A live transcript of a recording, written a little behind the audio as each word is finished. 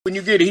when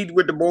you get heat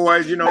with the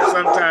boys,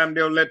 sometimes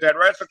they'll let that.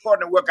 That's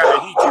according to what kind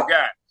of heat you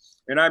got.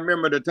 And I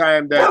remember the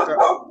time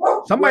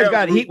that somebody's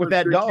got heat with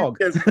that dog.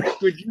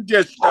 Could you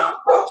just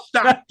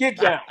stop? Get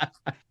down.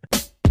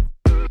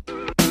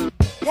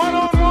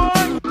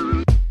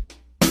 One-on-one.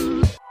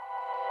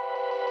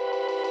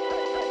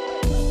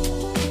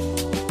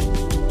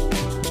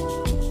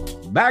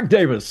 Mac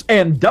Davis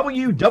and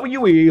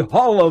WWE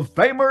Hall of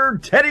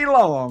Famer Teddy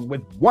Long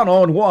with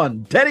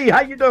one-on-one. Teddy,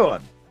 how you doing?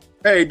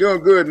 Hey, doing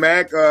good,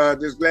 Mac.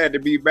 Just glad to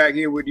be back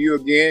here with you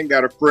again.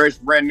 Got a fresh,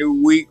 brand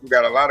new week. We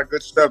got a lot of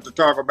good stuff to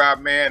talk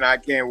about, man. I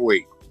can't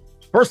wait.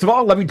 First of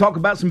all, let me talk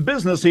about some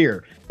business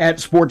here at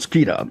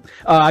Sportskeeda.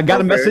 I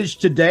got a message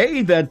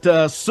today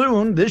that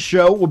soon this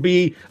show will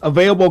be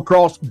available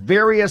across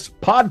various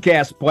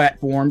podcast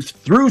platforms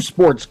through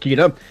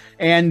Sportskeeda,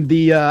 and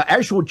the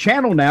actual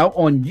channel now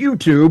on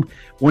YouTube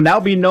will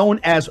now be known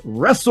as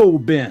Wrestle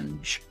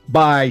Binge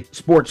by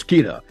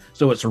Sportskeeda.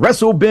 So it's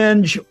Wrestle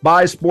Binge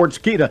by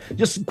Sportskeeda.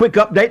 Just a quick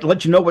update to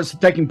let you know what's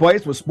taking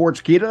place with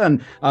Sportskeeda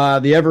and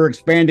the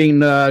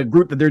ever-expanding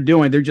group that they're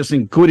doing. They're just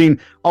including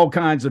all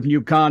kinds of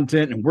new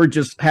content, and we're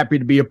just happy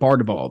to be a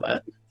part of all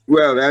that.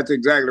 Well, that's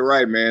exactly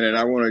right, man. And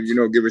I want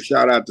to, give a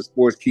shout-out to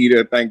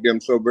Sportskeeda. Thank them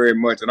so very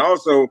much. And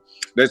also,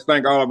 let's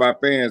thank all of our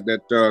fans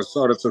that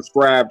sort of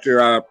subscribe to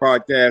our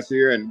podcast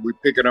here, and we're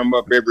picking them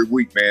up every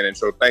week, man. And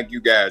so thank you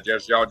guys.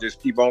 Y'all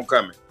just keep on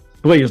coming.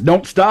 Please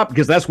don't stop,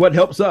 because that's what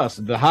helps us.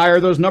 The higher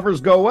those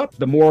numbers go up,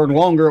 the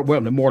longer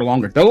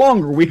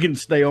we can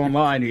stay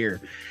online here.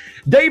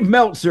 Dave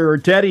Meltzer,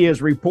 Teddy, is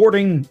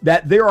reporting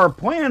that there are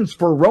plans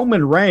for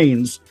Roman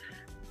Reigns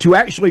to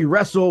actually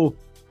wrestle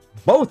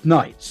both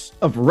nights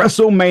of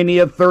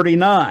WrestleMania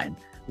 39,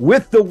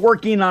 with the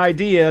working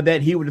idea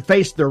that he would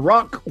face The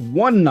Rock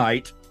one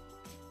night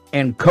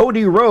and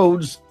Cody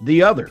Rhodes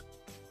the other.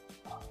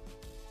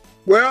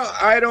 Well,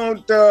 I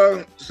don't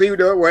see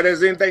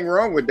there's anything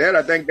wrong with that.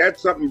 I think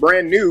that's something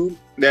brand new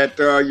that,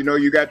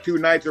 you got two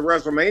nights of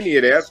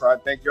WrestleMania there. So I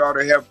think you ought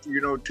to have,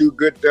 two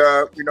good,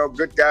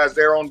 good guys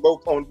there on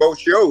both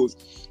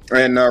shows.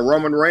 And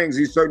Roman Reigns,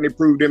 he certainly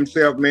proved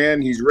himself,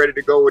 man. He's ready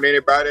to go with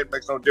anybody. It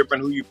makes no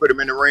difference who you put him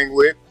in the ring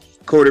with.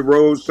 Cody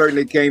Rhodes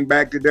certainly came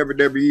back to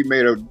WWE,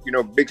 made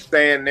a big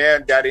stand there,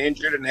 got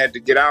injured and had to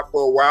get out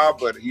for a while,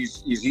 but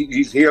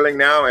he's healing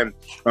now, and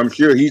I'm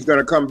sure he's going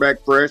to come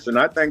back fresh. And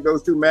I think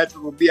those two matches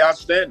will be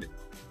outstanding.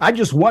 I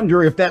just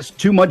wonder if that's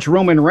too much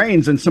Roman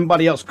Reigns and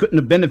somebody else couldn't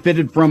have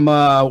benefited from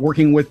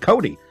working with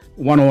Cody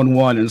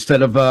one-on-one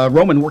instead of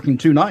Roman working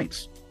two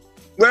nights.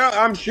 Well,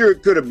 I'm sure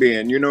it could have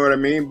been, you know what I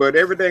mean? But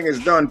everything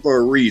is done for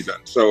a reason.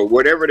 So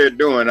whatever they're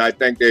doing, I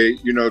think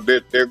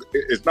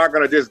it's not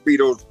going to just be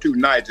those two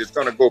nights. It's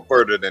going to go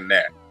further than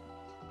that.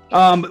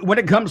 When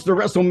it comes to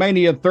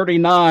WrestleMania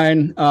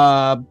 39,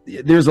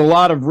 there's a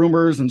lot of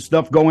rumors and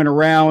stuff going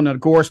around. And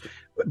of course,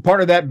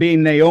 part of that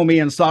being Naomi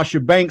and Sasha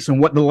Banks and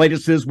what the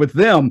latest is with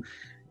them.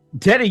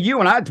 Teddy,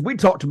 you and I, we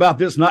talked about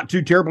this not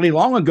too terribly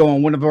long ago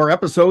on one of our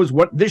episodes,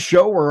 what this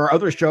show or our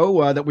other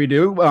show that we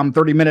do,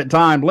 30-minute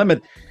time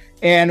limit.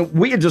 And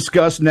we had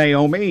discussed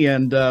Naomi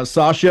and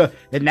Sasha.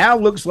 It now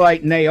looks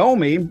like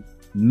Naomi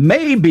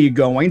may be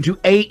going to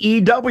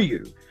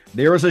AEW.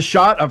 There was a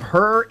shot of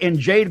her and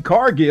Jade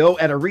Cargill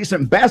at a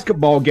recent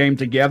basketball game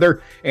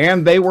together,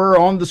 and they were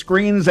on the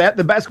screens at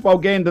the basketball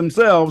game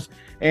themselves.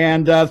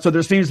 And so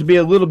there seems to be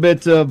a little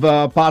bit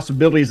of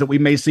possibilities that we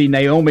may see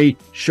Naomi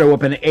show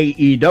up in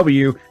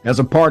AEW as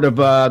a part of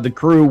the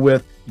crew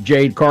with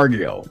Jade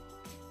Cargill.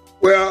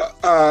 Well,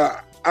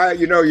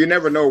 you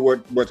never know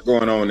what's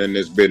going on in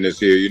this business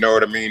here. You know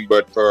what I mean?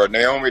 But for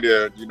Naomi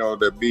to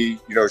be,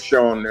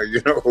 shown,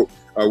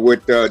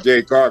 with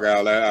Jade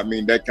Cargill, I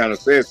mean, that kind of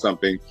says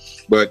something.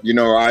 But,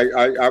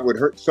 I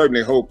would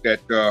certainly hope that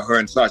her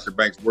and Sasha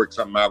Banks work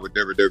something out with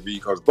WWE,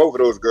 because both of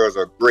those girls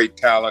are great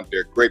talent.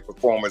 They're great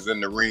performers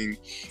in the ring.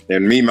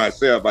 And me,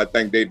 myself, I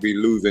think they'd be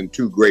losing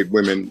two great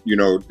women,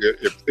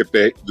 if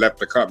they left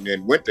the company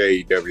and went to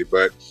AEW.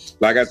 But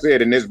like I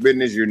said, in this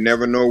business, you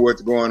never know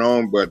what's going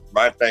on. But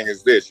my thing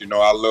is this,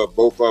 I love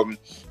both of them.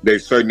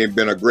 They've certainly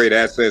been a great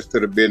asset to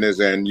the business.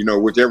 And,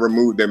 whichever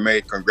move they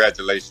make,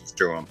 congratulations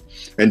to them.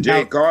 And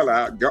Jade Cargill,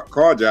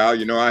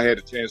 I had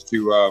a chance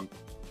to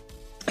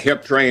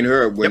help train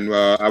her when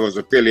I was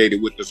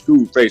affiliated with the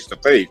school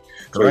face-to-face.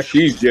 So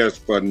she's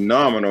just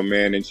phenomenal,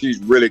 man. And she's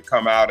really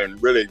come out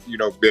and really,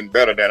 been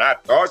better than I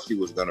thought she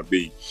was going to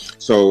be.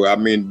 So, I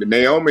mean,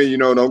 Naomi,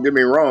 don't get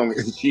me wrong,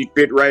 she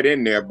fit right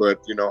in there.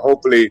 But,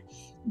 hopefully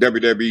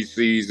WWE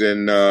sees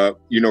and,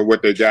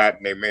 what they got,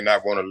 and they may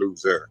not want to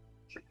lose her.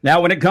 Now,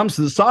 when it comes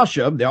to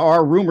Sasha, there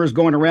are rumors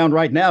going around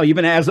right now,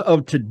 even as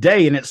of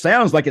today, and it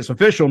sounds like it's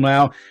official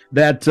now,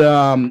 that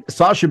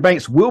Sasha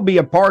Banks will be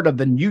a part of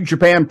the New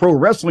Japan Pro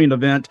Wrestling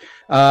event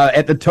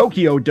at the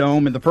Tokyo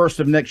Dome in the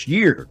first of next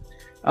year.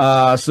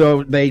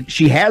 So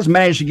she has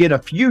managed to get a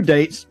few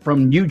dates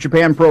from New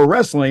Japan Pro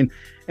Wrestling,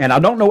 and I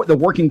don't know what the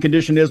working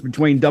condition is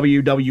between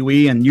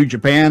WWE and New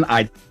Japan.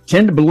 I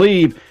tend to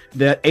believe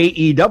that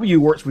AEW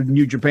works with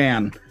New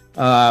Japan,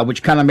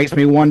 which kind of makes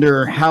me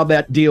wonder how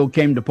that deal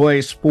came to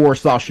place for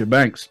Sasha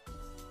Banks.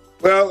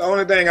 Well, the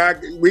only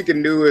thing we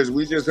can do is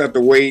we just have to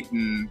wait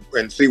and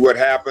see what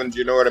happens.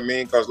 You know what I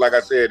mean? Because, like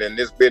I said, in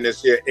this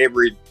business here,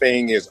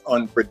 everything is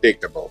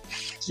unpredictable.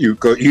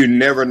 You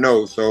never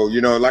know. So,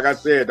 like I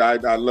said,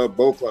 I love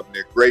both of them.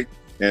 They're great,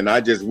 and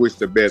I just wish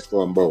the best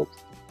for them both.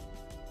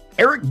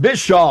 Eric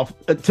Bischoff,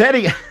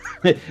 Teddy,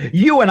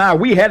 you and I,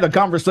 we had a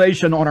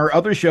conversation on our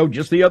other show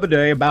just the other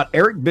day about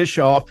Eric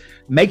Bischoff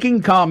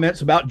making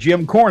comments about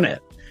Jim Cornette.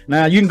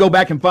 Now, you can go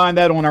back and find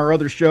that on our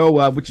other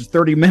show, which is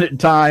 30-minute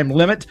time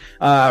limit,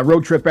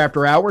 Road Trip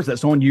After Hours.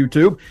 That's on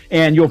YouTube.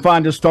 And you'll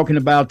find us talking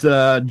about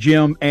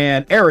Jim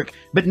and Eric.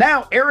 But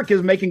now Eric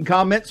is making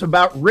comments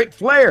about Ric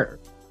Flair.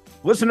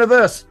 Listen to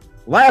this.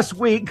 Last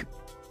week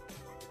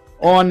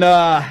on,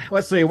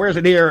 let's see, where's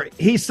it here?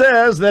 He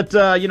says that,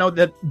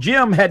 that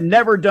Jim had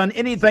never done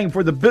anything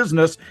for the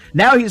business.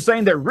 Now he's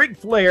saying that Ric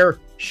Flair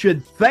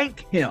should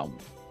thank him.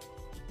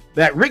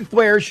 That Ric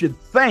Flair should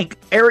thank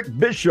Eric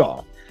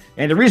Bischoff.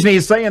 And the reason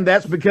he's saying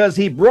that's because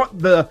he brought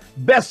the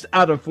best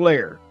out of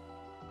Flair.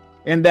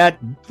 And that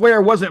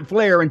Flair wasn't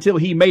Flair until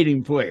he made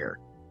him Flair.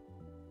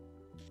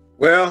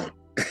 Well,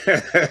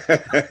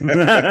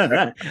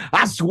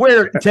 I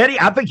swear, Teddy,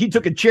 I think he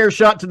took a chair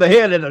shot to the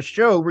head at a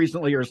show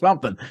recently or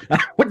something.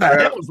 What the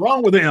hell was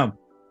wrong with him?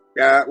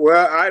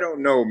 Well, I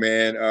don't know,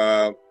 man.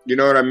 You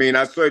know what I mean?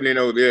 I certainly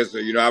know this.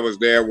 I was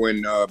there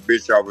when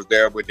Bischoff was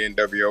there with the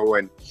NWO,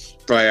 and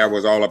Flair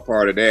was all a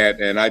part of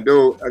that. And I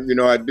do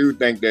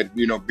think that,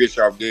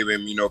 Bischoff gave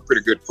him,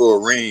 pretty good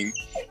full ring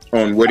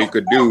on what he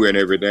could do and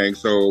everything.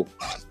 So,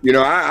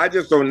 I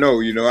just don't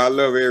know. I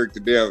love Eric to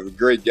death. He's a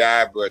great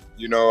guy, but,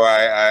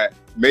 I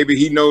maybe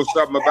he knows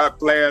something about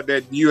Flair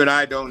that you and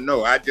I don't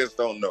know. I just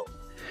don't know.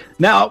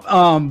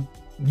 Now,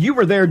 you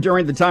were there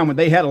during the time when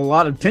they had a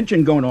lot of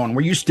tension going on.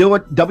 Were you still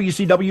at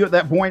WCW at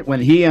that point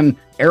when he and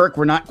Eric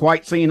were not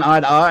quite seeing eye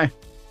to eye?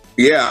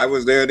 Yeah, I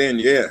was there then,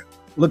 yeah.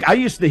 Look, I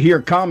used to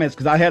hear comments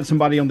because I had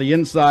somebody on the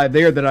inside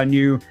there that I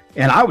knew,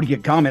 and I would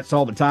get comments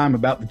all the time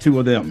about the two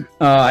of them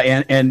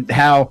and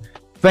how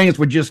things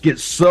would just get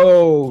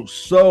so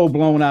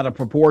blown out of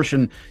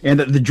proportion, and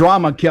that the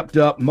drama kept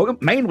up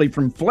mainly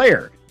from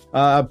Flair.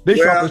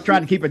 Bischoff was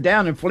trying to keep it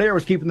down, and Flair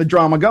was keeping the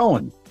drama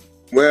going.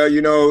 Well,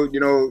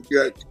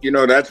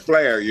 that's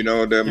Flair.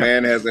 The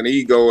man has an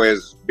ego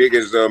as big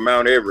as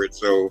Mount Everest.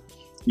 So,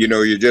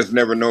 you just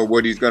never know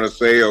what he's going to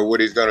say or what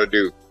he's going to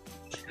do.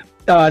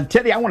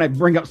 Teddy, I want to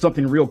bring up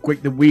something real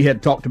quick that we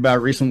had talked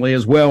about recently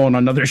as well on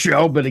another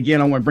show. But again,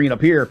 I want to bring it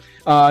up here.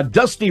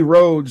 Dusty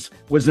Rhodes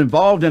was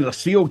involved in a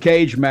steel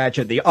cage match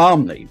at the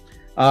Omni,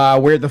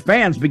 where the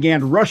fans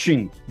began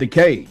rushing the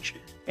cage.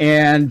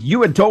 And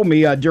you had told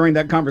me during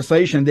that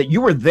conversation that you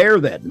were there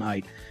that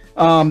night.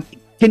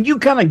 Can you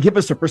kind of give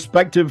us a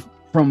perspective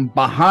from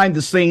behind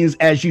the scenes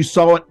as you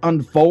saw it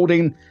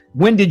unfolding?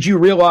 When did you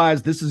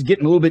realize this is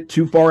getting a little bit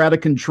too far out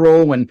of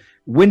control? And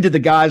when did the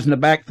guys in the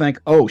back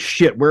think, oh,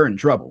 shit, we're in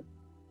trouble?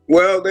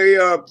 Well, they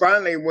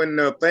finally, when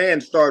the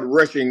fans started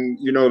rushing,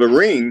 the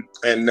ring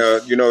and,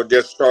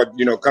 just start,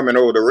 coming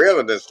over the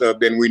railing and stuff,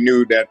 then we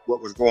knew that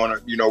what was going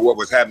on, what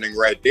was happening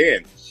right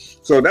then.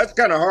 So that's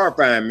kind of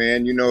horrifying,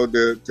 man,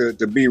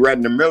 to be right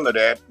in the middle of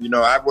that.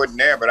 I wasn't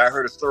there, but I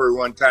heard a story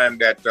one time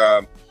that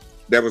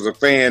there was a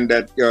fan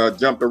that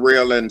jumped the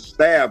rail and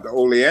stabbed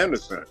Ole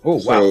Anderson. Oh,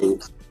 wow. So,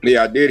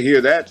 yeah, I did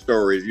hear that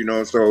story,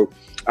 So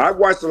I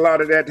watched a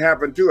lot of that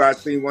happen, too. I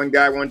seen one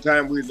guy one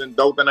time, we was in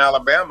Dothan,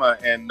 Alabama,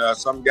 and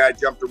some guy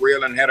jumped the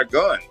rail and had a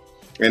gun.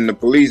 And the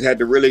police had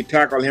to really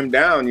tackle him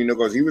down,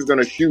 because he was going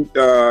to shoot,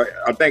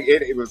 I think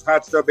it was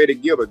Hot Stuff Eddie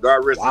Gilbert,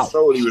 God rest his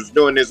soul. He was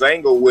doing this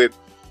angle with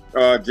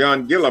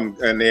John Gillum,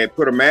 and they had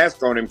put a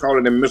mask on him,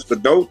 calling him Mr.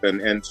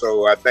 Dothan. And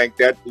so I think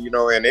that,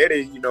 and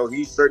Eddie,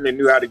 he certainly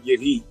knew how to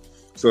get heat.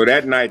 So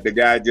that night, the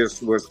guy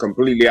just was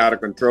completely out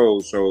of control.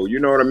 So, you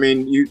know what I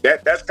mean?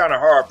 That's kind of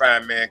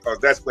horrifying, man, because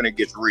that's when it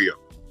gets real.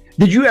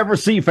 Did you ever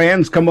see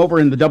fans come over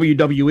in the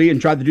WWE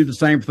and try to do the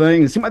same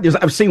thing? It seemed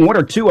like I've seen one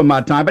or two in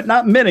my time, but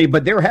not many.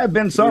 But there have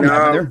been some.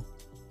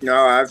 No,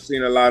 I've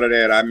seen a lot of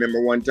that. I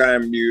remember one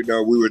time, we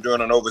were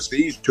doing an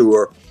overseas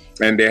tour,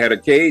 and they had a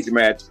cage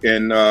match.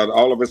 And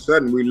all of a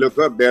sudden, we look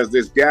up, there's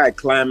this guy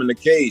climbing the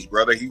cage,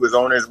 brother. He was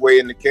on his way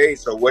in the cage.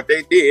 So what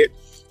they did,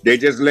 they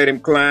just let him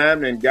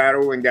climb and got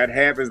over and got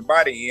half his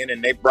body in,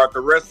 and they brought the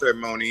rest of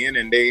him on in,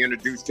 and they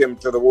introduced him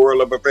to the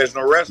world of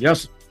professional wrestling.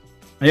 Yes.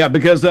 Yeah,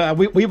 because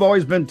we've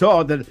always been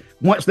taught that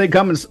once they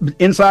come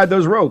inside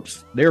those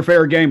ropes, they're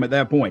fair game at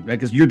that point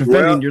because you're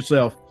defending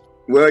yourself.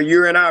 Well,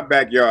 you're in our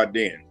backyard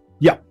then.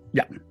 Yeah.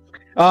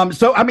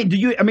 So,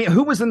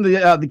 who was in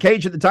the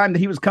cage at the time that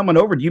he was coming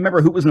over? Do you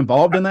remember who was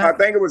involved in that? I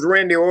think it was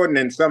Randy Orton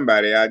and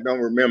somebody. I don't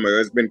remember.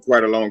 It's been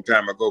quite a long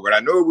time ago, but I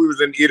know we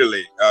was in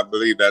Italy. I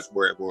believe that's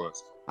where it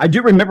was. I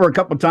do remember a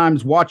couple of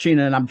times watching,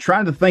 and I'm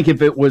trying to think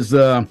if it was,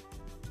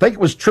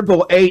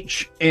 Triple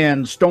H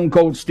and Stone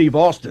Cold Steve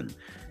Austin.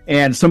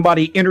 And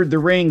somebody entered the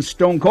ring.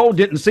 Stone Cold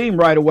didn't see him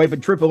right away,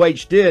 but Triple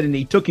H did, and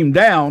he took him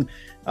down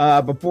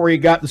before he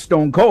got to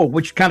Stone Cold,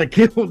 which kind of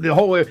killed the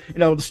whole,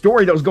 the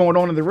story that was going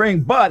on in the ring.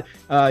 But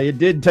it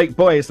did take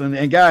place.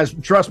 And guys,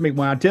 trust me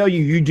when I tell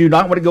you, you do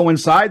not want to go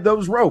inside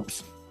those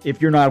ropes.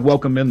 if you're not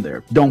welcome in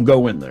there. Don't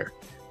go in there.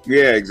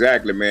 Yeah,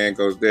 exactly, man,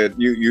 because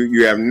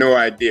you have no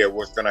idea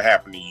what's going to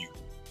happen to you.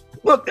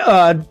 Look,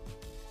 I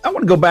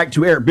want to go back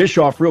to Eric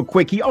Bischoff real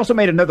quick. He also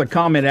made another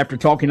comment after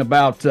talking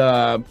about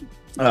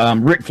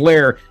Ric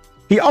Flair.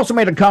 He also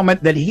made a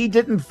comment that he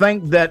didn't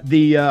think that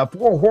the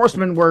Four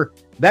Horsemen were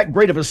that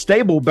great of a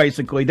stable,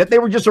 basically, that they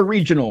were just a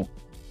regional,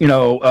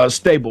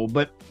 stable.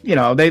 But,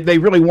 they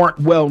really weren't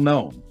well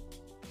known.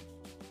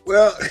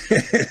 Well,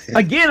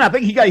 again, I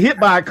think he got hit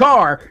by a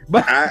car.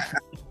 But I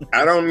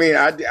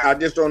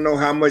just don't know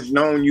how much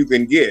known you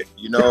can get,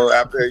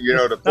 after,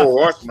 the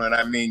Four Horsemen.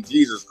 I mean,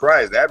 Jesus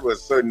Christ, that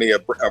was certainly a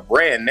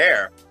brand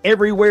there.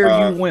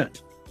 Everywhere you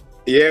went.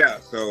 Yeah.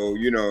 So,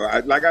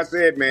 like I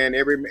said, man,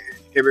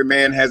 every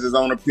man has his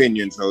own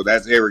opinion. So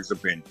that's Eric's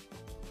opinion.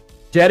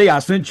 Teddy, I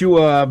sent you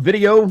a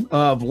video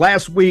of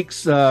last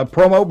week's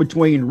promo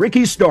between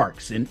Ricky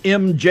Starks and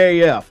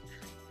MJF.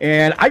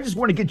 And I just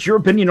want to get your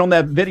opinion on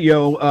that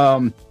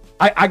video.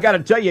 I got to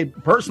tell you,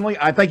 personally,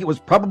 I think it was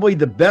probably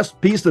the best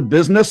piece of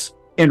business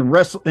in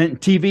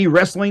TV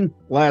wrestling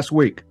last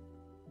week.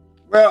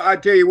 Well, I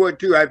tell you what,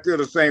 too, I feel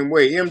the same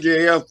way.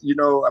 MJF,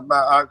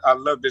 I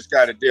love this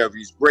guy to death.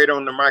 He's great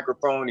on the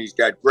microphone. He's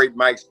got great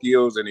mic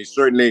skills, and he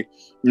certainly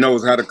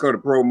knows how to cut a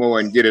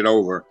promo and get it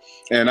over.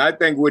 And I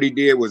think what he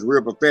did was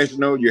real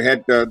professional. You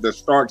had the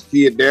Starks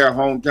kid there,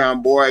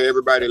 hometown boy.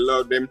 Everybody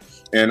loved him.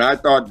 And I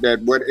thought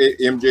that what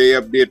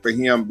MJF did for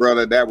him,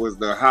 brother, that was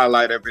the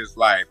highlight of his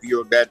life.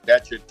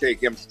 That should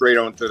take him straight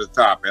on to the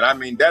top. And I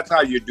mean, that's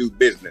how you do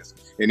business.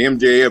 And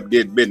MJF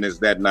did business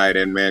that night.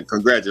 And, man,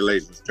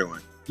 congratulations to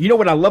him. You know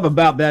what I love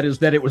about that is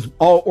that it was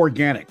all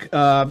organic.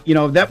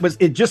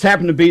 It just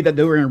happened to be that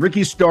they were in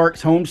Ricky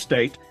Stark's home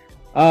state.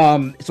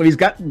 So he's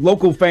got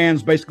local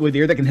fans basically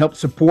there that can help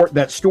support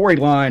that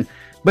storyline.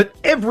 But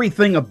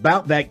everything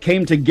about that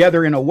came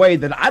together in a way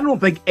that I don't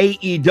think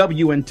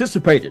AEW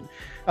anticipated.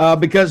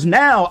 Because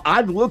now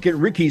I look at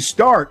Ricky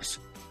Starks.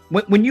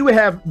 When you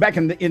have back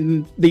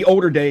in the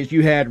older days,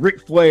 you had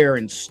Ric Flair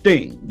and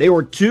Sting. They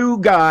were two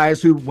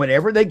guys who,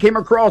 whenever they came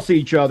across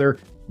each other,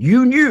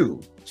 you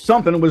knew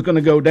something was going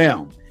to go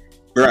down.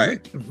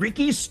 Right.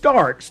 Ricky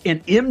Starks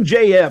and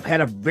MJF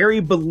had a very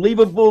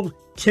believable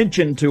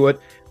tension to it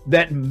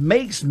that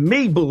makes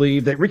me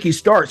believe that Ricky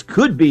Starks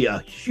could be a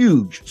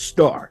huge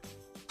star.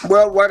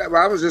 Well,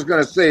 I was just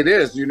going to say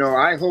this,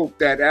 I hope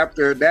that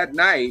after that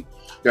night,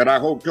 I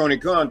hope Tony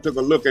Khan took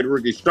a look at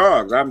Ricky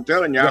Starks. I'm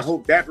telling you, yes. I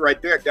hope that right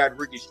there got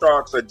Ricky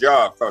Starks a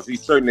job, because he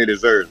certainly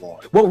deserves one.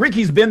 Well,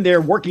 Ricky's been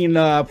there working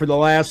for the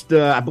last,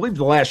 I believe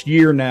the last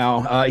year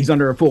now. He's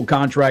under a full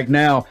contract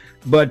now,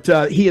 but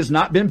he has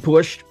not been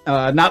pushed,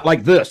 not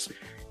like this.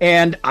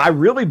 And I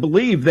really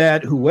believe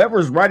that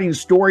whoever's writing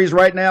stories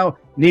right now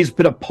needs to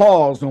put a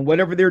pause on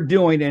whatever they're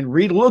doing and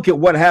relook at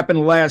what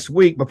happened last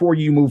week before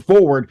you move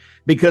forward,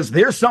 because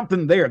there's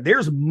something there.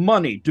 There's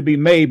money to be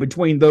made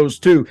between those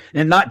two,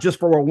 and not just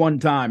for a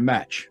one-time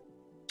match.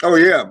 Oh,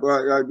 yeah.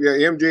 But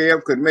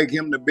MJF could make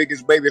him the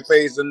biggest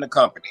babyface in the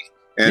company.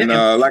 And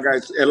like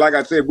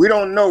I said, we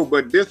don't know,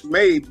 but this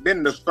may have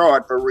been the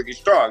start for Ricky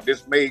Starks.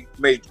 This may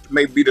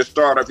be the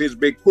start of his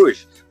big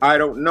push. I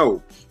don't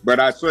know, but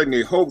I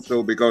certainly hope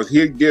so, because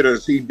he did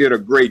a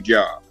great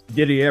job.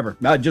 Did he ever?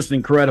 Just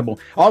incredible.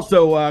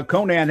 Also,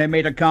 Conan had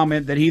made a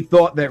comment that he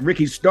thought that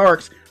Ricky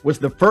Starks was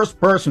the first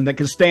person that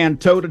could stand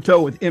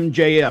toe-to-toe with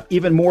MJF,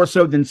 even more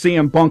so than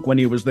CM Punk when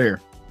he was there.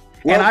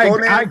 Well,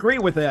 and I agree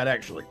with that,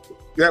 actually.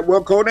 Yeah,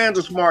 well, Conan's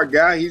a smart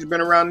guy. He's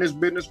been around this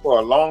business for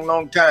a long,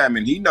 long time,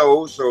 and he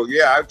knows. So,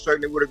 yeah, I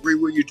certainly would agree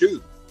with you,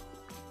 too.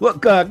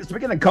 Look,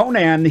 speaking of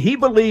Conan, he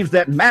believes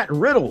that Matt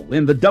Riddle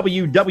in the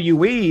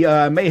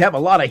WWE may have a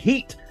lot of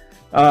heat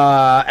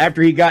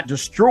after he got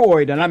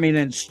destroyed, and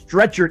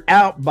stretchered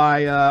out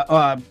by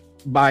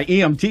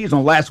EMTs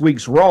on last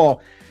week's Raw.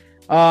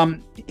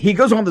 He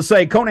goes on to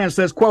say, Conan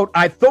says, quote,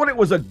 "I thought it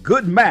was a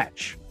good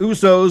match,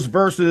 Usos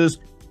versus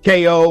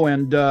KO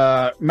and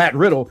Matt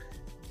Riddle.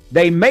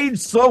 They made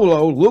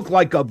Solo look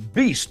like a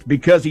beast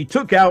because he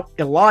took out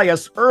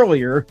Elias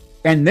earlier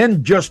and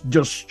then just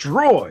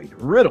destroyed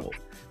Riddle.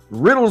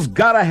 Riddle's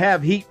got to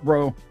have heat,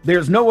 bro.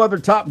 There's no other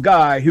top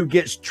guy who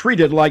gets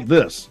treated like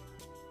this."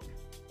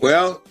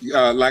 Well,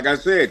 like I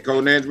said,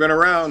 Conan's been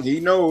around. He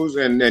knows,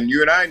 and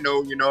you and I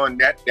know, and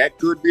that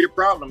could be the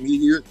problem.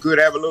 He could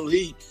have a little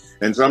heat,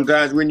 and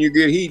sometimes when you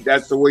get heat,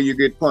 that's the way you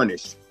get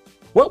punished.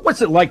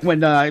 What's it like when,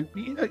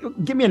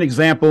 give me an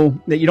example,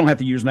 that you don't have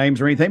to use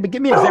names or anything, but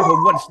give me an example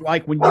of what it's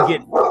like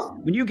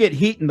when you get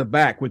heat in the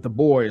back with the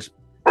boys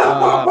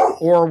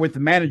or with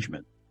the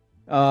management.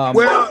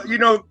 Well,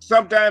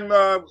 sometimes,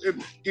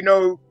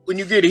 when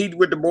you get heat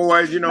with the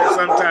boys,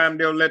 sometimes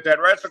they'll let that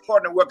rest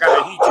according to what kind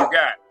of heat you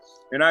got.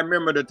 And I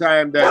remember the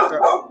time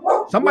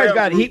that... somebody's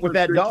got heat with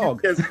that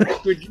dog.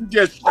 Could you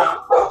just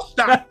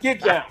stop?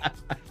 Get down.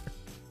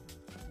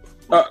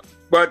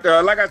 But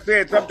like I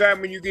said,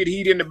 sometimes when you get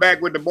heat in the back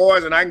with the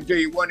boys, and I can tell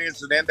you one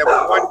incident, there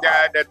was one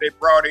guy that they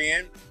brought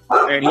in,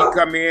 and he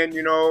come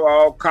in,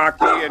 all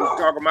cocky and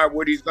talking about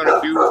what he's going to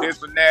do,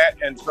 this and that.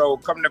 And so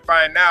come to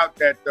find out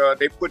that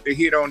they put the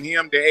hit on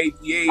him, the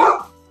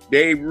APA,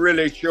 they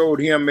really showed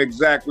him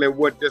exactly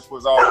what this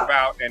was all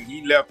about, and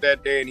he left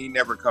that day and he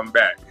never come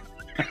back.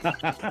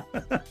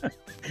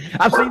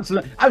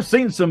 I've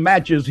seen some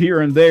matches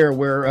here and there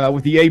where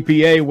with the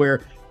APA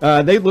where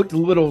they looked a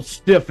little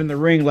stiff in the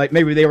ring, like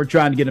maybe they were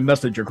trying to get a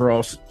message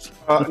across.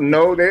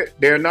 No,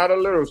 they're not a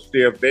little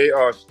stiff. They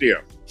are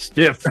stiff.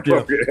 Stiff.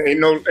 ain't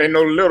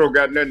no little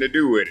got nothing to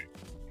do with it.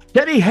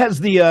 Teddy, has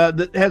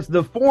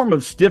the form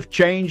of stiff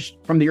changed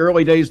from the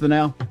early days to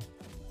now?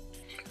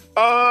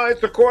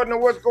 It's according to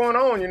what's going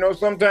on. You know,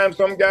 sometimes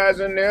some guys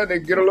in there, they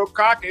get a little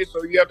cocky,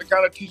 so you have to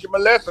kind of teach them a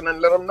lesson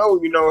and let them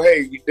know, you know,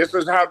 hey, this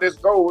is how this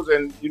goes,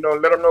 and, you know,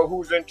 let them know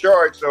who's in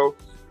charge. So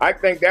I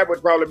think that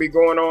would probably be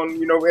going on,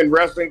 you know, in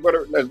wrestling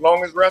for as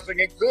long as wrestling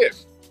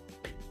exists.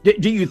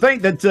 Do you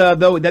think that,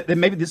 though, that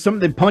maybe some of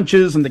the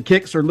punches and the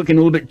kicks are looking a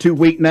little bit too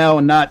weak now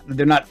and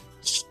they're not,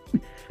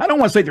 I don't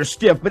want to say they're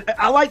stiff, but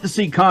I like to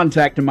see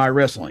contact in my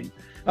wrestling.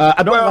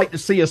 I don't like to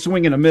see a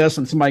swing and a miss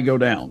and somebody go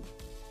down.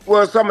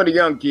 Well, some of the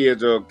young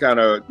kids are kind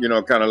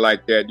of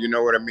like that. You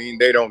know what I mean?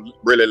 They don't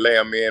really lay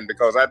them in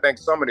because I think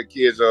some of the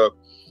kids are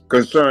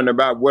concerned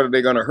about whether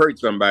they're going to hurt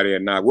somebody or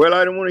not. Well,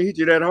 I don't want to hit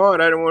you that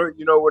hard. I don't want to,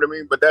 you know what I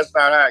mean? But that's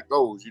not how it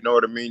goes. You know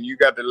what I mean? You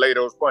got to lay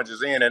those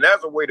punches in, and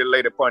there's a way to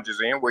lay the punches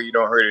in where you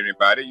don't hurt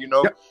anybody. You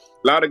know,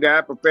 A lot of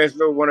guys,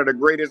 professional, one of the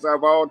greatest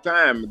of all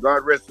time,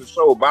 God rest his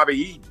soul, Bobby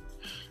Eaton.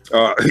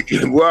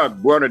 He was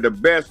one of the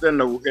best in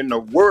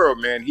the world,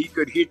 man. He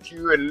could hit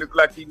you and look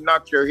like he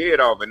knocked your head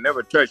off and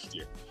never touched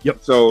you. Yep.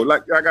 So,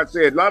 like I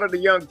said, a lot of the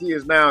young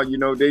kids now, you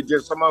know,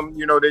 some of them,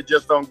 you know, they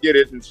just don't get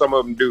it, and some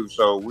of them do.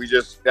 So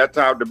that's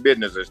how the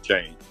business has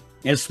changed.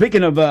 And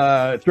speaking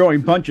of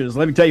throwing punches,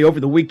 let me tell you, over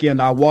the weekend,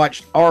 I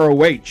watched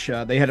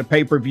ROH. They had a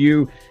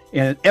pay-per-view,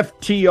 and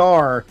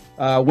FTR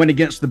went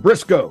against the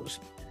Briscoes.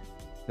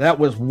 That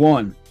was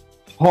one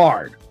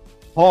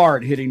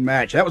hard-hitting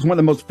match. That was one of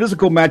the most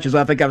physical matches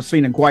I think I've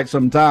seen in quite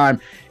some time.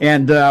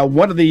 And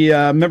one of the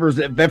members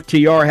of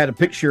FTR had a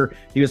picture.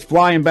 He was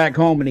flying back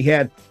home, and he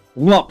had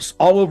lumps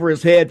all over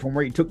his head from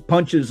where he took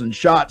punches and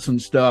shots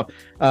and stuff,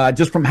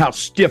 just from how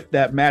stiff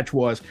that match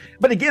was.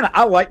 But again,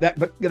 I like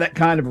that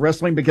kind of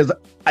wrestling because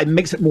it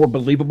makes it more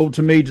believable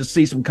to me to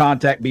see some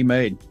contact be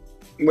made.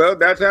 Well,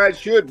 that's how it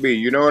should be.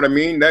 You know what I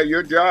mean? That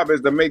your job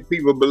is to make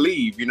people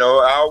believe. You know,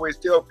 I always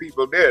tell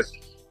people this.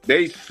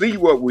 They see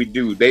what we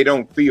do. They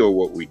don't feel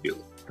what we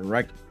do.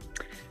 Correct.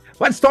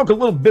 Let's talk a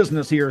little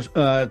business here.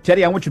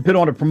 Teddy, I want you to put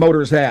on a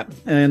promoter's hat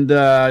and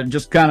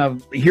just kind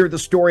of hear the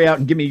story out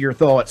and give me your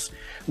thoughts.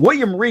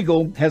 William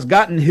Regal has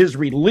gotten his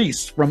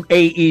release from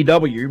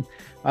AEW.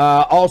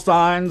 All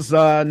signs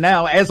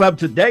now, as of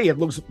today, it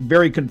looks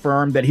very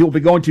confirmed that he'll be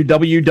going to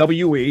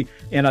WWE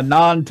in a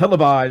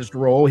non-televised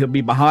role. He'll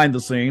be behind the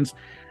scenes.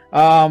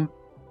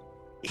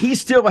 He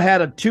still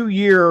had a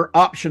 2-year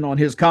option on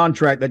his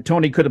contract that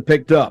Tony could have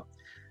picked up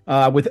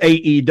with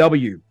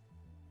AEW.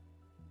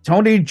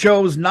 Tony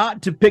chose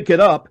not to pick it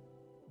up,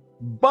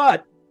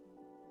 but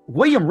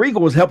William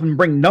Regal was helping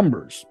bring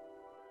numbers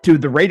to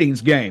the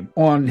ratings game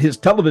on his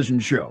television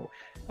show.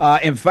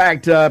 In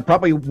fact,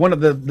 probably one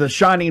of the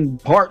shining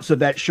parts of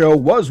that show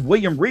was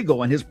William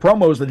Regal and his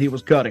promos that he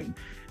was cutting.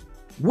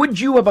 Would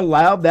you have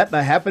allowed that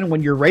to happen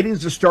when your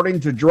ratings are starting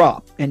to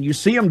drop and you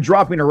see them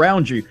dropping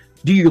around you?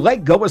 Do you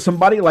let go of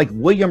somebody like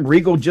William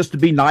Regal just to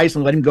be nice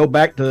and let him go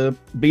back to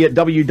be at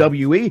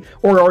WWE?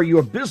 Or are you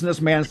a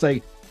businessman and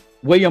say,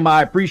 William,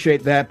 I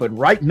appreciate that, but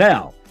right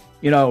now,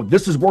 you know,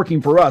 this is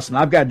working for us and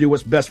I've got to do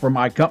what's best for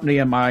my company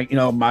and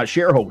my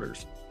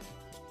shareholders?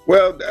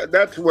 Well,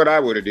 that's what I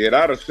would have did.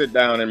 I'd have sit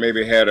down and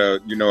maybe had a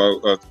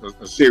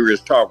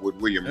serious talk with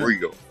William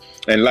Regal.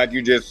 And like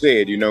you just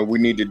said, you know, we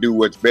need to do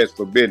what's best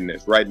for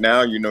business. Right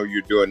now, you know,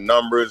 you're doing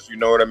numbers, you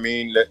know what I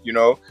mean?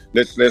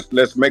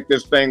 Let's make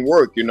this thing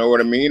work, you know what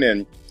I mean?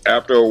 And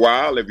after a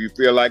while, if you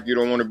feel like you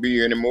don't want to be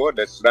here anymore,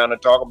 let's sit down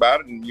and talk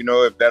about it. And, you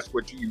know, if that's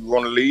what you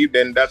want to leave,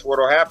 then that's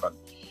what'll happen.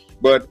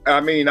 But, I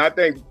mean, I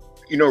think,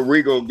 you know,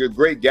 Regal, a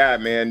great guy,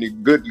 man.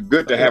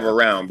 Good to have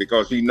around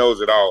because he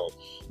knows it all.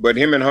 But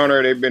him and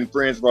Hunter, they've been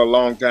friends for a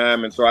long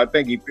time. And so I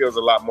think he feels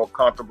a lot more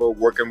comfortable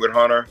working with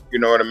Hunter, you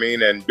know what I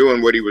mean, and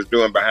doing what he was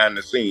doing behind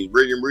the scenes.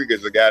 William Regal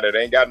is a guy that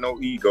ain't got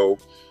no ego.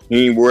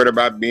 He ain't worried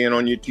about being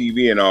on your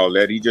TV and all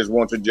that. He just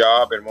wants a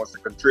job and wants to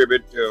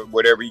contribute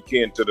whatever he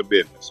can to the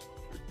business.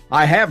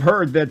 I have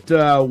heard that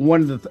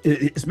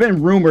it's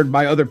been rumored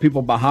by other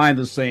people behind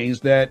the scenes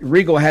that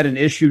Regal had an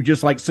issue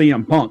just like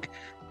CM Punk.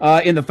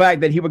 In the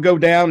fact that he would go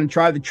down and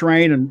try to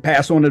train and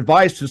pass on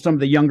advice to some of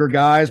the younger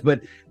guys,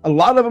 but a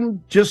lot of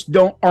them just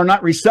are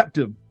not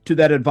receptive to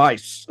that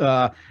advice,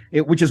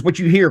 which is what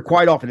you hear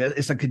quite often.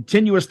 It's a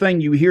continuous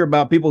thing you hear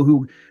about people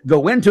who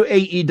go into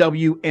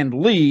AEW and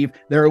leave.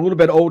 They're a little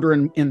bit older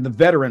in the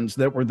veterans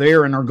that were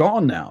there and are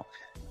gone now.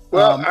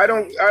 Well, I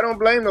don't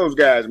blame those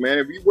guys, man.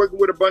 If you're working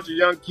with a bunch of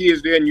young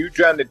kids there and you're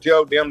trying to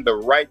tell them the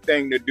right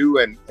thing to do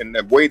and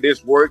the way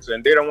this works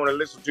and they don't want to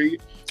listen to you,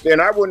 then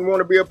I wouldn't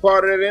want to be a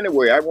part of it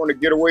anyway. I want to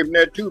get away from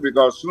that too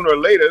because sooner or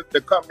later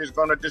the company's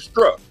going to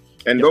destruct.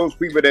 And those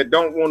people that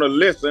don't want to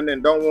listen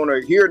and don't want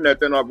to hear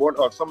nothing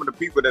are some of the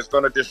people that's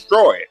going to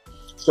destroy it.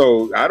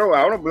 So I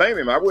don't blame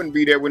him. I wouldn't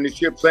be there when the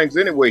ship sinks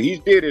anyway. He's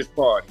did his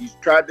part. He's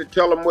tried to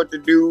tell them what to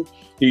do.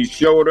 He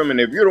showed them.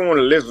 And if you don't want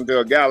to listen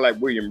to a guy like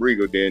William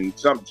Regal, then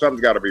something's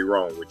got to be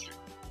wrong with you.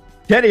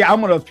 Teddy,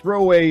 I'm going to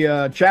throw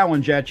a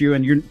challenge at you,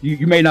 and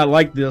you may not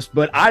like this,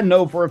 but I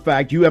know for a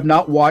fact you have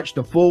not watched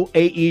a full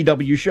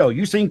AEW show.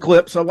 You've seen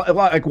clips, a lot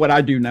like what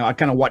I do now. I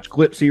kind of watch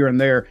clips here and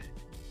there.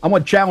 I'm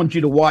going to challenge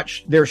you to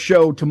watch their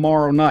show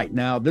tomorrow night.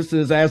 Now, this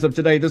is, as of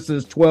today, this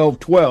is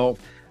 12/12,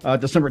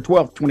 December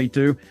 12th,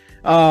 22.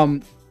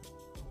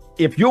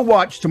 If you'll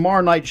watch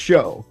tomorrow night's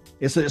show,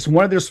 it's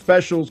one of their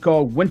specials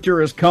called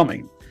Winter is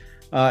Coming.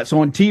 It's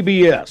on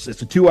TBS.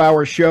 It's a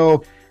 2-hour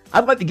show.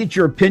 I'd like to get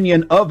your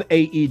opinion of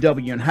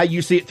AEW and how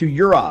you see it through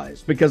your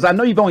eyes, because I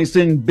know you've only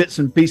seen bits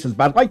and pieces,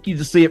 but I'd like you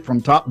to see it from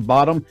top to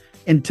bottom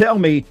and tell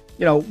me,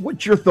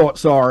 what your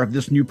thoughts are of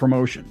this new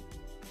promotion.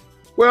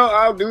 Well,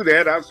 I'll do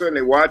that. I'll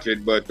certainly watch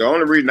it. But the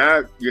only reason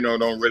I,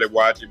 don't really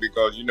watch it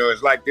because,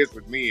 it's like this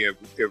with me. If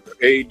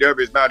AEW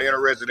is not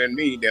interested in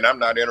me, then I'm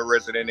not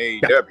interested in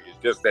AEW. Yeah.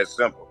 It's just that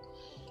simple.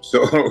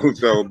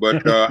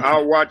 But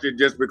I'll watch it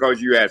just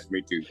because you asked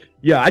me to.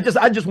 Yeah, I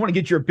just want to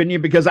get your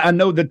opinion because I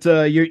know that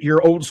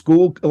you're old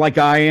school like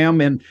I am,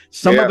 and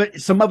some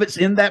of it's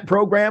in that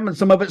program and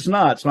some of it's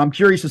not. So I'm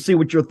curious to see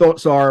what your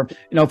thoughts are,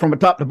 from a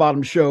top to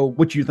bottom show,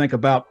 what you think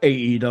about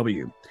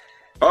AEW.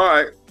 All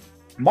right.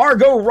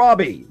 Margot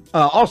Robbie,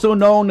 also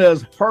known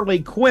as Harley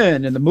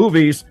Quinn in the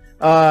movies,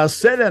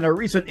 said in a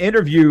recent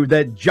interview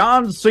that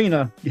John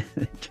Cena,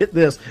 get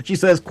this, she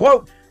says,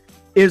 quote,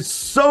 is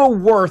so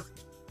worth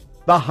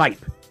the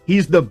hype.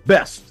 He's the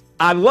best.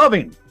 I love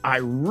him. I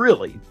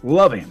really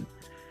love him.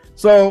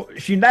 So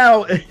she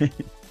now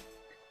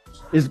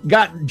has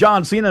got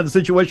John Cena in a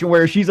situation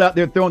where she's out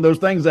there throwing those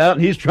things out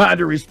and he's trying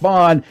to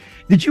respond.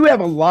 Did you have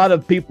a lot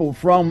of people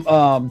from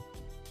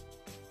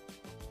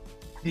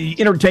the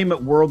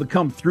entertainment world that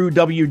come through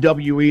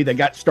WWE that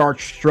got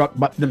starstruck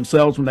by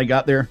themselves when they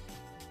got there?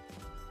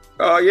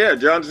 Yeah,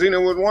 John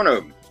Cena was one of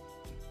them.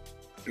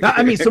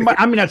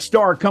 That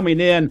star coming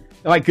in,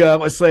 like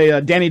let's say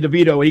Danny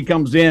DeVito, he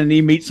comes in and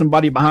he meets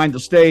somebody behind the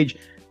stage.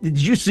 Did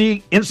you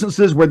see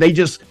instances where they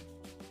just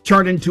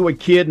turned into a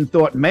kid and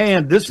thought,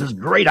 "Man, this is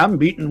great! I'm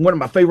meeting one of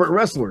my favorite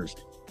wrestlers"?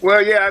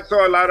 Well, yeah, I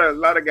saw a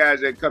lot of guys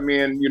that come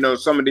in.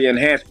 Some of the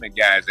enhancement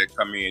guys that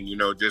come in.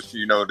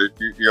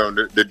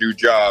 To do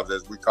jobs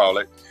as we call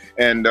it.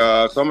 And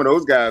some of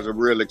those guys are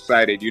real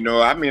excited.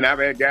 I've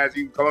had guys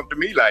even come up to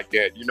me like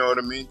that. You know what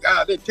I mean?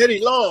 God, they're Teddy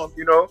Long.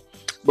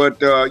 But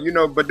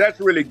but that's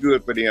really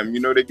good for them.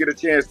 They get a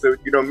chance to,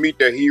 meet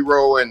their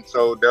hero. And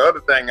so the other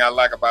thing I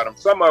like about them,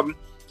 some of them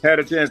had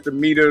a chance to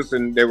meet us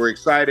and they were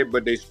excited,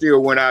 but they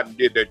still went out and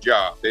did their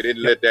job. They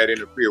didn't let that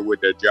interfere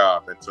with their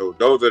job. And so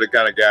those are the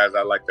kind of guys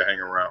I like to hang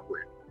around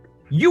with.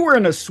 You were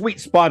in a sweet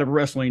spot of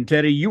wrestling,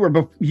 Teddy. You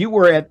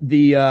were at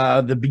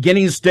the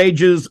beginning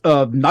stages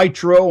of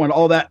Nitro and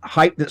all that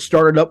hype that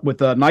started up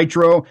with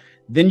Nitro.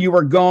 Then you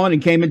were gone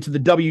and came into the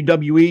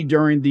WWE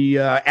during the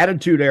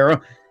Attitude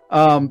Era.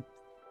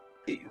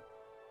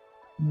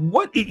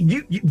 What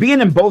you being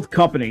in both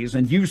companies,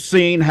 and you've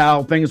seen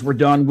how things were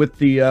done with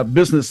the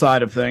business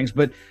side of things,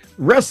 but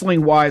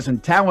wrestling wise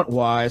and talent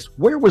wise,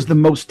 where was the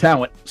most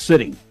talent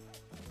sitting?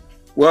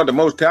 Well, the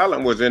most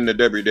talent was in the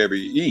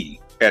WWE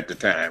at the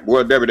time.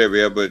 Well,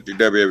 WWF, but the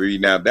WWE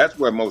now, that's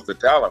where most of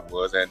the talent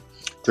was. And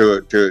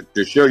to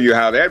show you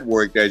how that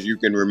worked, as you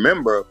can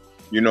remember,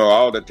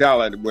 all the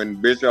talent when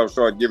Bischoff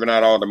started giving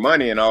out all the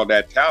money and all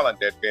that talent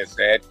that Vince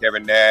had,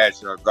 Kevin Nash,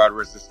 God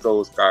rest his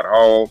soul, Scott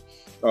Hall.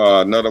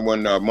 Another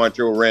one,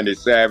 Macho Randy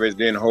Savage,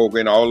 then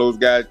Hogan, all those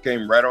guys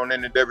came right on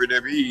into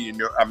WWE, in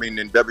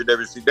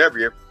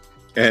WWCW.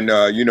 And,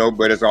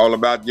 but it's all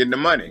about getting the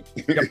money.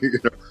 Yep.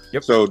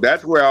 Yep. So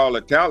that's where all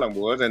the talent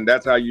was. And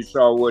that's how you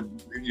saw what,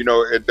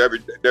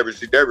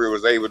 WCW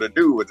was able to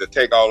do, was to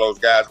take all those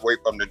guys away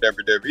from the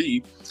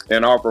WWE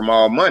and offer them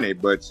all money.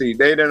 But see,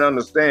 they didn't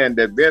understand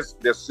that Vince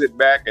just sit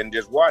back and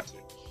just watch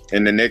it.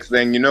 And the next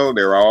thing you know,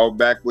 they're all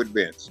back with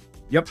Vince.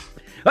 Yep.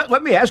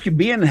 Let me ask you,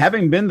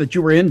 having been that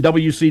you were in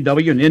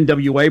WCW and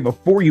NWA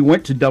before you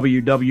went to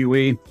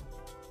WWE,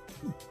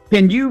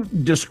 can you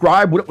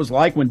describe what it was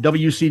like when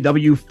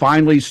WCW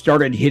finally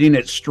started hitting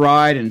its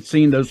stride and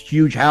seeing those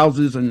huge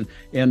houses and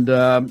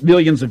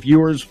millions of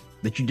viewers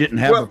that you didn't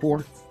have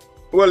before?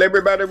 Well,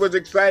 everybody was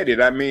excited.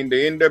 The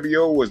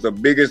NWO was the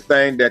biggest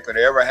thing that could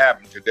ever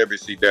happen to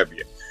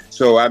WCW.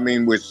 So,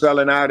 we're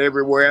selling out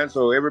everywhere. And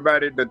so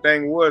everybody, the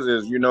thing was,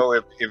 if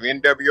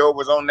NWO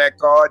was on that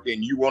card,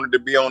 then you wanted to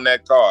be on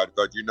that card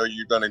because you're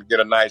going to get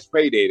a nice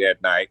payday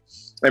that night.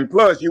 And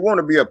plus, you want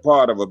to be a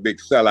part of a big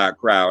sellout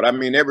crowd.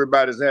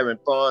 Everybody's having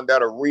fun.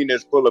 That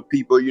arena's full of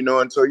people,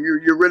 and so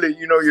you're really,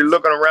 you're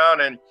looking around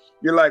and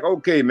you're like,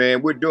 okay,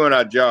 man, we're doing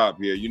our job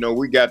here.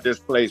 We got this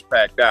place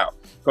packed out.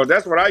 Because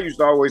that's what I used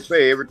to always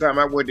say every time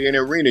I went to any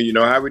arena,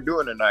 how we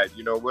doing tonight?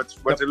 What's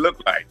it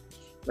look like?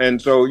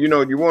 And so, you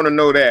want to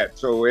know that.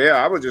 So,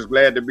 yeah, I was just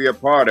glad to be a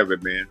part of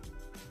it, man.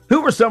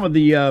 Who were some of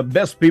the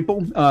best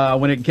people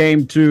when it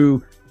came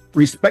to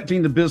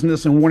respecting the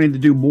business and wanting to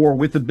do more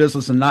with the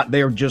business and not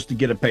there just to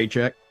get a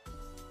paycheck?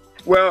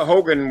 Well,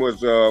 Hogan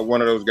was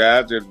one of those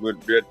guys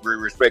that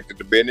respected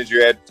the business.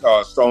 You had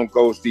Stone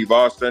Cold Steve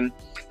Austin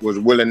was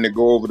willing to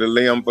go over the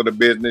limb for the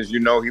business. You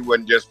know, he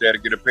wasn't just there to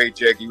get a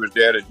paycheck. He was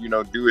there to,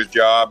 do his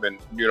job and,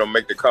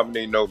 make the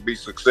company, be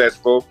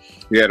successful.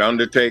 You had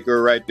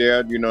Undertaker right there,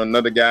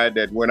 another guy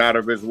that went out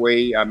of his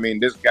way. I mean,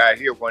 this guy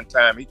here one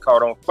time, he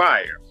caught on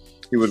fire.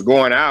 He was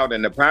going out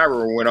and the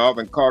pyro went off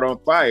and caught on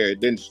fire. It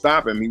didn't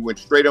stop him. He went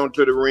straight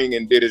onto the ring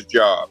and did his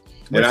job.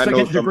 With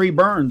second-degree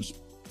burns.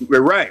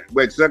 Right,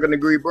 with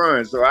second-degree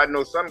burns. So I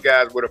know some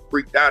guys would have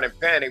freaked out and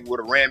panicked,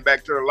 would have ran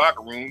back to the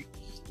locker room,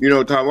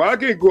 talking, well, I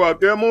can't go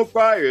out there, I'm on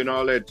fire and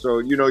all that. So,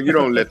 you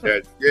don't let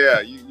that.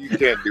 Yeah, you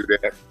can't do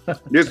that.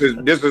 This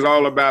is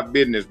all about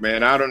business,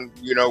 man. I don't,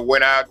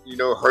 went out,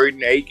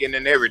 hurting, aching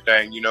and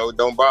everything,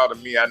 don't bother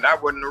me. I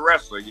wasn't a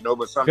wrestler,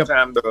 but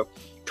sometimes the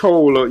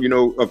toll,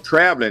 of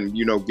traveling,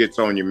 gets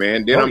on you,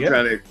 man. Then I'm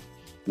trying to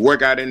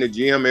work out in the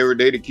gym every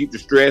day to keep the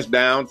stress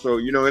down. So,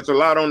 it's a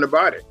lot on the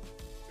body.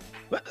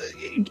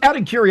 Out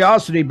of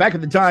curiosity, back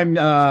at the time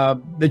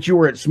that you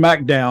were at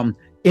SmackDown,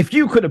 if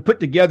you could have put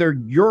together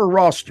your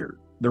roster,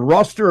 the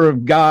roster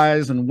of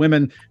guys and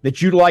women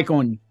that you like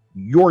on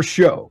your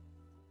show,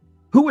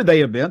 who would they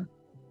have been?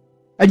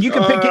 And you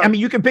can pick. I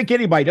mean, you can pick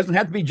anybody. It doesn't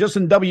have to be just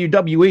in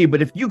WWE.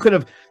 But if you could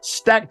have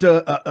stacked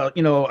a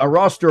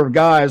roster of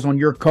guys on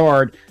your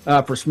card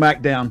for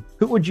SmackDown,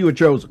 who would you have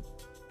chosen?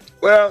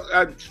 Well,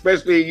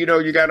 especially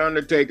you got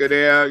Undertaker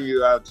there.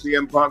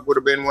 CM Punk would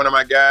have been one of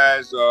my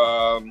guys.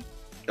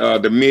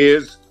 The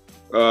Miz,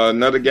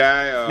 another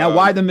guy. Now,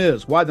 why the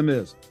Miz? Why the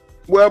Miz?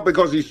 Well,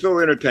 because he's so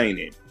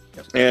entertaining.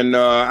 And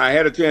I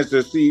had a chance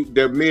to see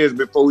the Miz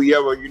before he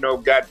ever,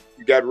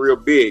 got real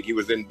big. He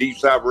was in Deep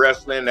South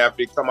Wrestling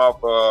after he come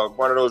off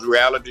one of those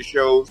reality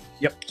shows.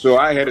 Yep. So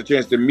I had a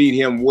chance to meet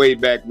him way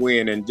back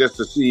when and just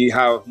to see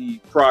how he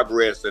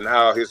progressed and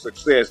how his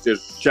success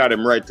just shot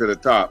him right to the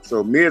top.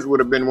 So Miz would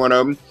have been one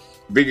of them.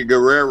 Vicky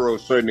Guerrero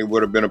certainly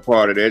would have been a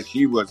part of that.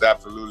 She was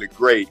absolutely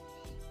great.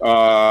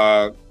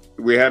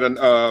 We had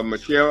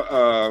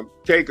Michelle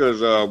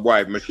Taker's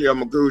wife, Michelle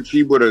McGrew.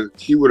 She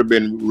would have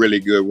been really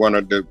good. One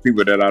of the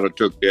people that I'd have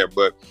took there.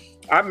 But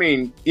I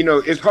mean,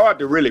 it's hard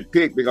to really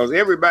pick because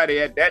everybody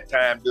at that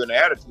time during the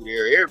Attitude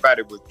Era,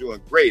 everybody was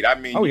doing great. I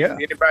mean,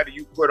 anybody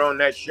you put on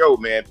that show,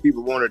 man,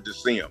 people wanted to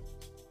see them.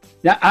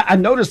 Now, I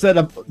noticed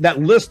that that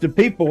list of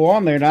people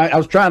on there, and I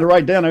was trying to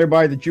write down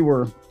everybody that you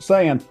were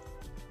saying.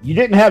 You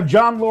didn't have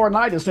John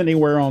Laurinaitis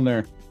anywhere on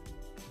there.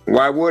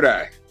 Why would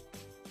I?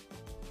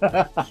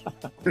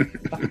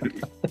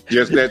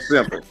 Just that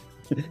simple.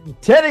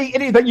 Teddy,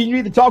 anything you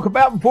need to talk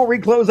about before we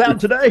close out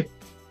today?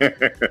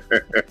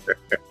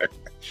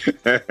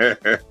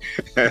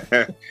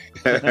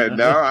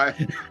 No,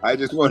 I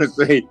just want to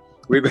say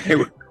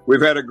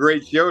we've had a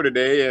great show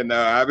today, and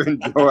I've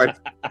enjoyed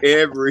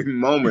every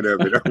moment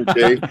of it.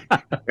 Okay.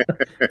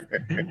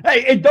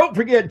 Hey, and don't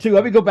forget too.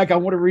 Let me go back. I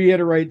want to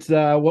reiterate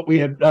what we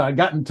had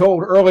gotten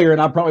told earlier,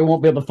 and I probably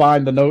won't be able to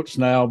find the notes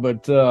now,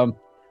 but.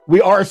 We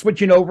are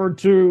switching over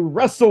to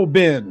Wrestle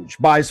Binge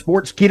by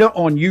Sportskeeda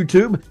on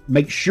YouTube.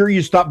 Make sure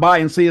you stop by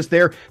and see us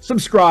there.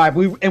 Subscribe.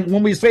 And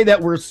when we say that,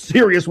 we're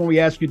serious when we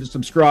ask you to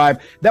subscribe.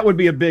 That would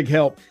be a big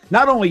help.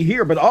 Not only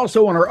here, but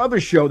also on our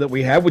other show that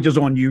we have, which is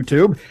on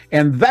YouTube.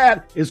 And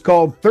that is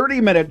called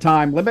 30-Minute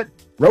Time Limit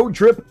Road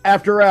Trip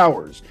After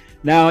Hours.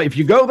 Now, if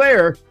you go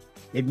there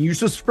and you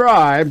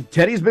subscribe,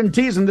 Teddy's been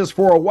teasing this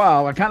for a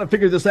while. I kind of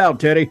figured this out,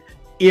 Teddy.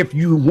 If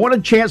you want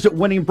a chance at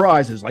winning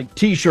prizes like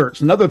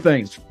T-shirts and other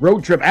things,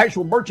 road trip,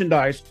 actual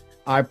merchandise,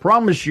 I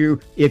promise you,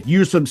 if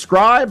you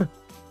subscribe,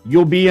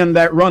 you'll be in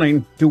that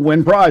running to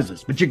win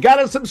prizes. But you got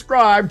to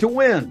subscribe to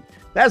win.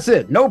 That's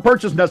it. No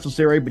purchase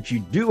necessary, but you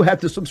do have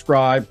to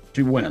subscribe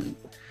to win.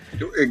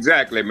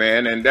 Exactly,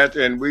 man.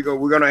 And we're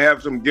gonna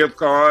have some gift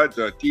cards,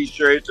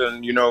 T-shirts, and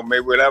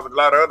maybe we'll have a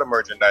lot of other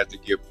merchandise to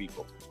give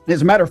people.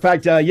 As a matter of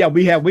fact, we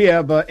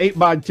have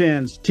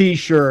 8x10s,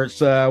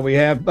 T-shirts. We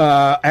have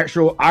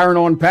actual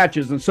iron-on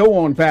patches and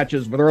sew-on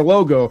patches with our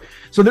logo.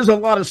 So there's a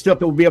lot of stuff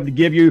that we'll be able to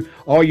give you.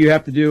 All you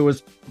have to do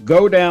is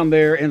go down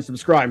there and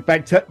subscribe. In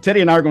fact,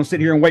 Teddy and I are going to sit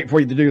here and wait for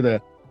you to do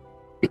that.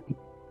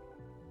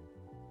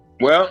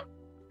 Well,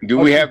 do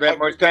we have that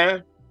much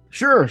time?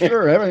 Sure.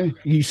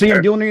 You see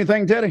him doing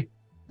anything, Teddy?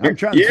 I'm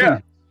trying to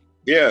see.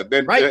 Yeah.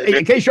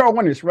 In case y'all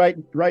wonder, it's right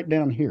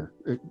down here.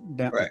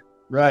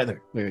 Right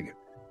there. There you go.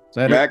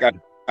 Mac,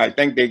 I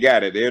think they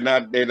got it. They're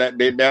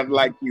not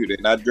like you. They're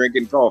not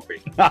drinking coffee.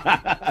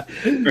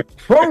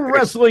 Pro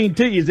Wrestling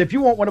Tees. If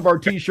you want one of our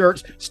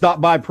T-shirts,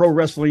 stop by Pro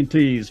Wrestling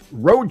Tees.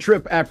 Road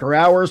Trip After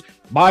Hours.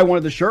 Buy one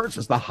of the shirts.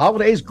 It's the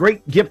holidays.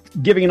 Great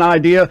gift giving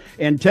idea.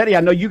 And Teddy, I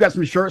know you got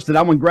some shirts that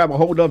I'm going to grab a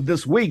hold of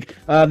this week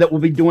that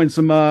we'll be doing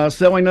some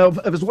selling of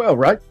as well,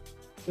 right?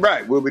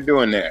 Right. We'll be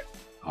doing that.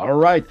 All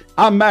right.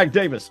 I'm Mac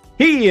Davis.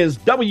 He is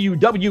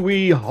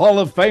WWE Hall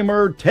of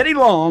Famer Teddy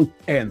Long,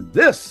 and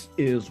this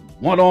is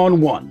One on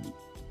One.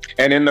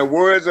 And in the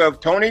words of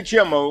Tony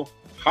Chimmo,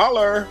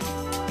 holler.